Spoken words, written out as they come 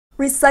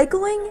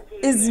Recycling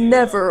is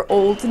never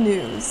old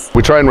news.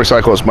 We try and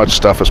recycle as much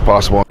stuff as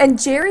possible. And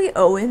Jerry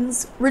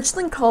Owens,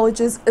 Richland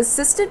College's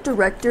Assistant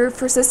Director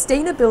for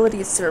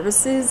Sustainability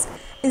Services,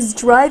 is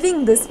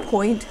driving this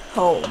point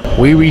home.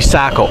 We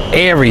recycle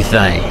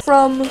everything.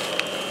 From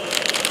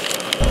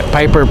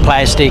paper,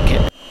 plastic,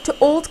 to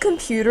old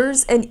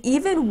computers and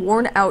even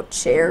worn out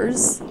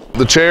chairs.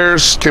 The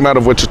chairs came out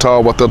of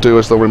Wichita. What they'll do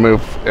is they'll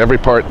remove every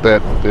part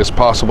that is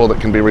possible that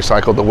can be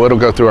recycled. The wood will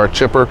go through our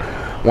chipper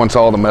once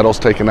all the metal's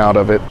taken out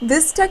of it.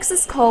 This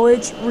Texas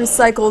college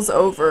recycles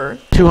over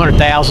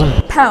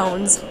 200,000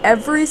 pounds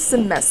every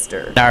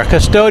semester. Our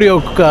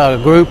custodial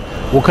group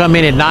will come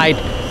in at night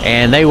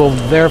and they will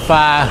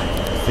verify,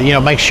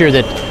 make sure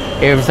that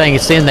everything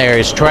that's in there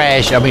is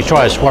trash.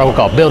 Trash, what we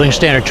call building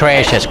standard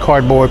trash, has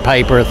cardboard,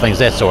 paper, things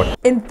that sort.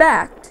 In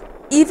fact,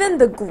 even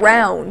the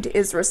ground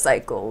is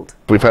recycled.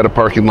 We've had a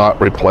parking lot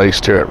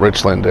replaced here at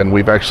Richland, and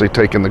we've actually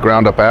taken the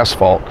ground up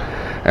asphalt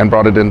and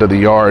brought it into the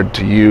yard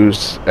to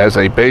use as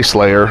a base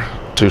layer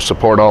to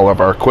support all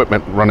of our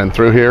equipment running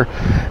through here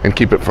and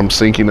keep it from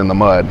sinking in the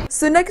mud.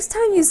 So next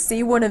time you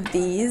see one of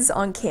these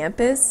on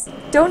campus,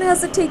 don't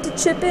hesitate to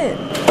chip in.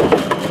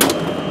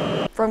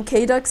 From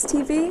KDUX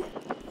TV,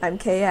 I'm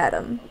Kay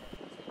Adam.